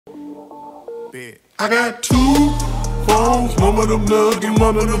I got two phones, one of them nug and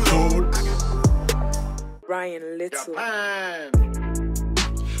one of them cord. Ryan Little.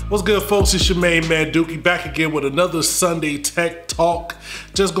 What's good, folks? It's your main man Dookie back again with another Sunday Tech Talk.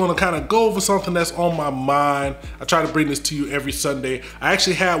 Just gonna kind of go over something that's on my mind. I try to bring this to you every Sunday. I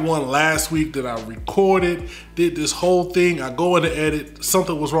actually had one last week that I recorded, did this whole thing. I go in the edit,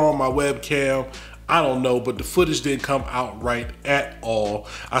 something was wrong with my webcam. I don't know, but the footage didn't come out right at all.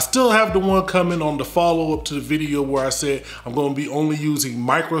 I still have the one coming on the follow-up to the video where I said I'm gonna be only using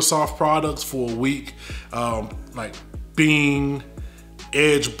Microsoft products for a week, like B.A.N.G,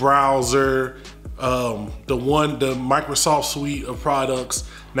 Edge browser, the Microsoft suite of products.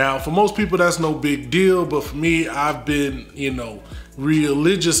 Now, for most people, that's no big deal, but for me, I've been,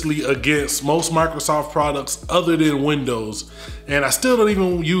 religiously against most Microsoft products other than Windows. And I still don't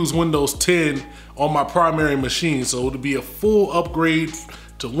even use Windows 10 on my primary machine. So it'll be a full upgrade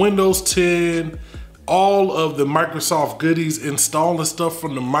to Windows 10, all of the Microsoft goodies, installing stuff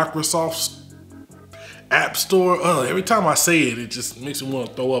from the Microsoft App Store. Every time I say it, it just makes me want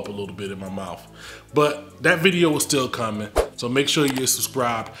to throw up a little bit in my mouth. But that video is still coming, so make sure you're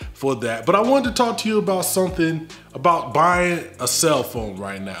subscribed for that. But I wanted to talk to you about something about buying a cell phone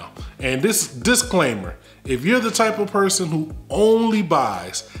right now. And this disclaimer, if you're the type of person who only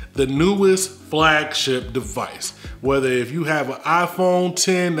buys the newest flagship device, whether if you have an iPhone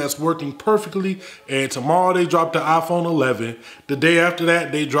 10 that's working perfectly and tomorrow they drop the iPhone 11, the day after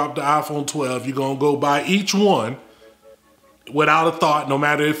that they drop the iPhone 12, you're gonna go buy each one without a thought, no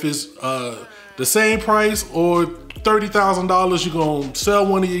matter if it's the same price or $30,000, you're gonna sell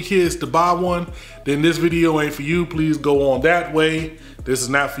one of your kids to buy one, then this video ain't for you. Please go on that way. This is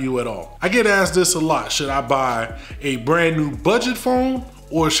not for you at all. I get asked this a lot. Should I buy a brand new budget phone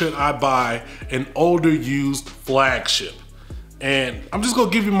or should I buy an older used flagship? And I'm just gonna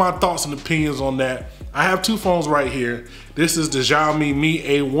give you my thoughts and opinions on that. I have two phones right here. This is the Xiaomi Mi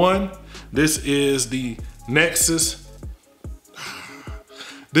A1. This is the Nexus.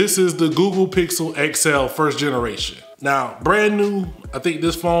 This is the Google Pixel XL first generation. Now, brand new, I think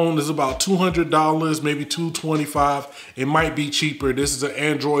this phone is about $200, maybe $225. It might be cheaper. This is an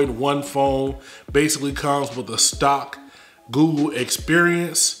Android One phone. Basically comes with a stock Google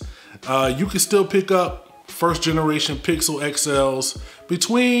experience. You can still pick up first generation Pixel XLs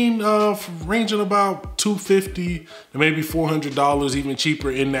between ranging about $250 and maybe $400, even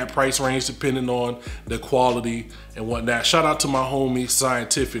cheaper in that price range depending on the quality and whatnot. Shout out to my homie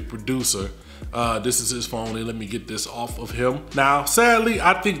Scientific Producer. This is his phone, and let me get this off of him. Now, sadly,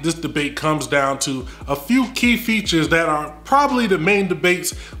 I think this debate comes down to a few key features that are probably the main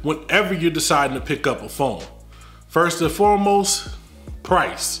debates whenever you're deciding to pick up a phone. First and foremost,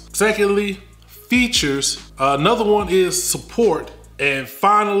 price. Secondly, features. Another one is support. And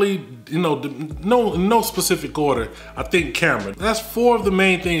finally, no specific order, I think camera. That's four of the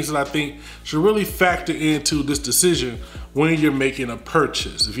main things that I think should really factor into this decision when you're making a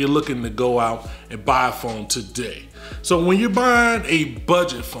purchase, if you're looking to go out and buy a phone today. So when you're buying a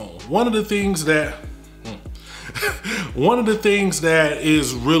budget phone, one of the things that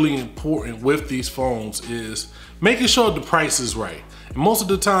is really important with these phones is making sure the price is right. And most of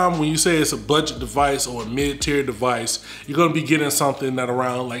the time when you say it's a budget device or a mid-tier device, you're gonna be getting something that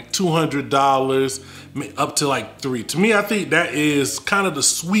around like $200 up to like $300. To me, I think that is kind of the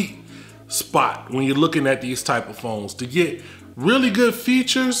sweet spot when you're looking at these type of phones. To get really good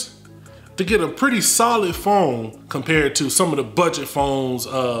features, to get a pretty solid phone compared to some of the budget phones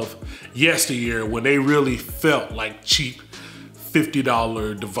of yesteryear when they really felt like cheap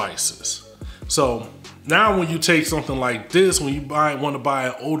 $50 devices. So now when you take something like this, when you want to buy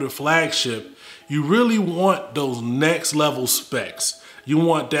an older flagship, you really want those next level specs. You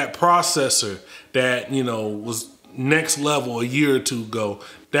want that processor that, was next level a year or two ago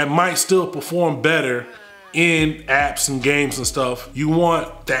that might still perform better in apps and games and stuff. You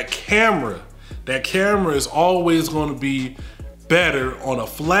want that camera. That camera is always going to be better on a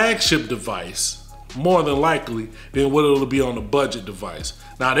flagship device, more than likely, than what it'll be on a budget device.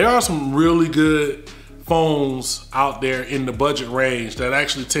 Now, there are some really good phones out there in the budget range that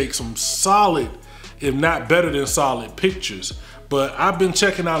actually take some solid, if not better than solid, pictures. But I've been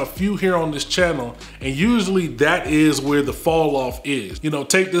checking out a few here on this channel, and usually that is where the fall off is.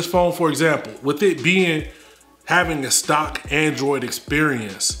 Take this phone for example, with it having a stock Android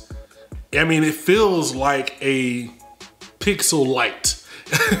experience. I mean, it feels like a Pixel Lite.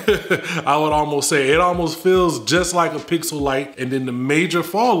 I would almost say it almost feels just like a Pixel Lite, and then the major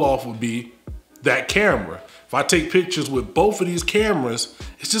fall off would be that camera. if I take pictures with both of these cameras,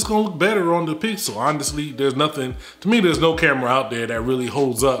 it's just gonna look better on the Pixel. Honestly, there's no camera out there that really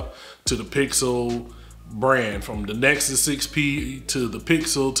holds up to the Pixel brand, from the Nexus 6P to the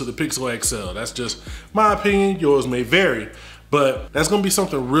Pixel XL. That's just my opinion. Yours may vary, but that's gonna be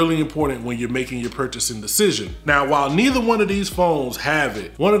something really important when you're making your purchasing decision. Now, while neither one of these phones have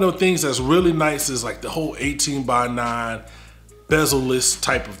it, one of the things that's really nice is like the whole 18:9 bezel-less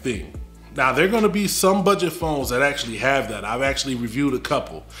type of thing. Now, there are gonna be some budget phones that actually have that. I've actually reviewed a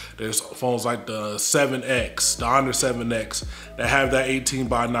couple. There's phones like the 7X, the Honor 7X, that have that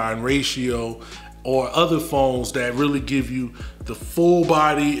 18:9 ratio, or other phones that really give you the full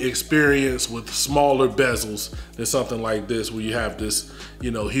body experience with smaller bezels than something like this, where you have this,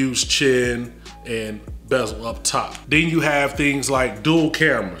 huge chin and bezel up top. Then you have things like dual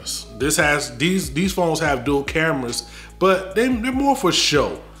cameras. These phones have dual cameras, but they're more for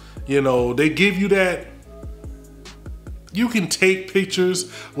show. They give you that, you can take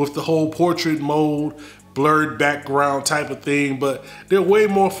pictures with the whole portrait mode, blurred background type of thing, but they're way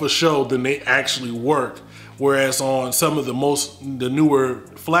more for show than they actually work. Whereas on some of the newer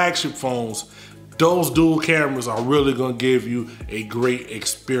flagship phones, those dual cameras are really gonna give you a great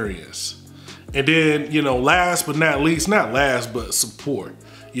experience. And then, last but not least, support.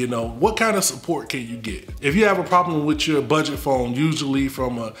 What kind of support can you get? If you have a problem with your budget phone, usually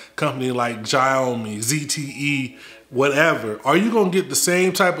from a company like Xiaomi, ZTE, whatever, are you gonna get the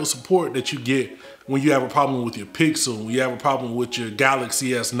same type of support that you get when you have a problem with your Pixel, when you have a problem with your Galaxy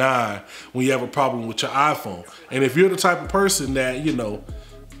S9, when you have a problem with your iPhone? And if you're the type of person that,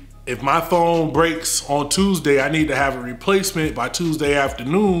 if my phone breaks on Tuesday, I need to have a replacement by Tuesday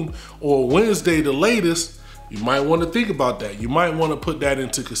afternoon or Wednesday the latest, you might want to think about that. You might want to put that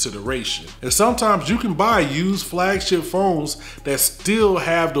into consideration. And sometimes you can buy used flagship phones that still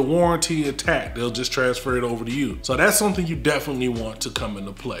have the warranty intact. They'll just transfer it over to you. So that's something you definitely want to come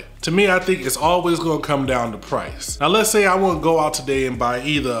into play. To me, I think it's always going to come down to price. Now, let's say I want to go out today and buy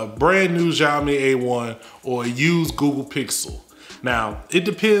either a brand new Xiaomi A1 or a used Google Pixel. Now, it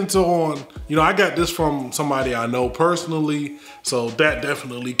depends on, I got this from somebody I know personally, so that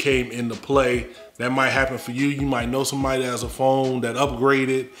definitely came into play. That might happen for you. You might know somebody that has a phone that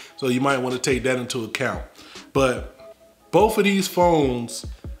upgraded, so you might want to take that into account. But both of these phones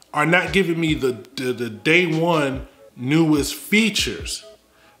are not giving me the day one newest features.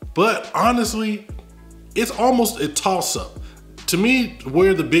 But honestly, it's almost a toss-up. To me,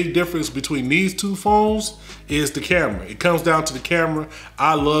 where the big difference between these two phones is the camera. It comes down to the camera.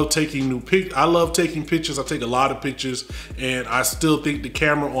 I love taking pictures. I take a lot of pictures, and I still think the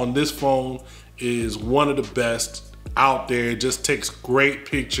camera on this phone is one of the best out there. It just takes great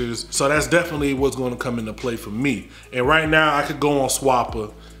pictures. So that's definitely what's going to come into play for me. And right now I could go on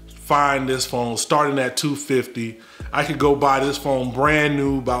Swapper, find this phone starting at $250. I could go buy this phone brand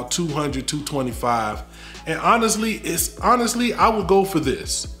new, about $200, $225. And honestly, I would go for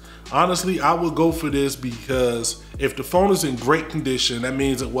this. Honestly, I would go for this because if the phone is in great condition, that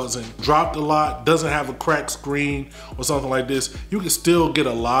means it wasn't dropped a lot, doesn't have a cracked screen or something like this, you can still get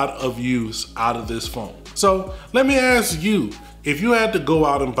a lot of use out of this phone. So let me ask you, if you had to go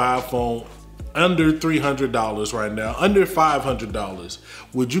out and buy a phone under $300 right now, under $500,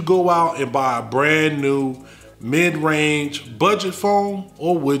 would you go out and buy a brand new mid-range budget phone,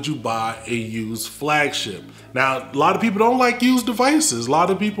 or would you buy a used flagship? Now, a lot of people don't like used devices. A lot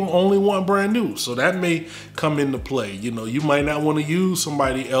of people only want brand new, so that may come into play. You might not want to use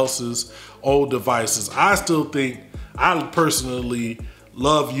somebody else's old devices. I personally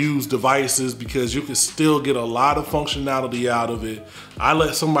love used devices because you can still get a lot of functionality out of it. I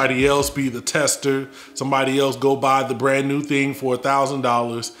let somebody else be the tester. Somebody else go buy the brand new thing for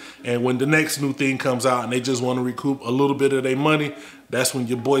 $1,000, and when the next new thing comes out and they just want to recoup a little bit of their money, that's when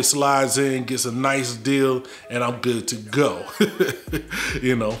your boy slides in, gets a nice deal, and I'm good to go.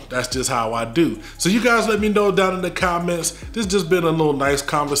 That's just how I do. So you guys let me know down in the comments. This just been a little nice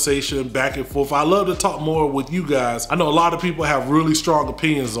conversation back and forth. I love to talk more with you guys. I know a lot of people have really strong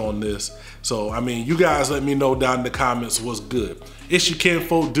opinions on this. So, you guys let me know down in the comments what's good. It's your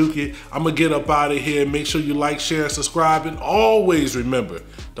kinfolk Dookie. I'm gonna get up out of here. Make sure you like, share, and subscribe, and always remember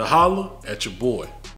to holler at your boy.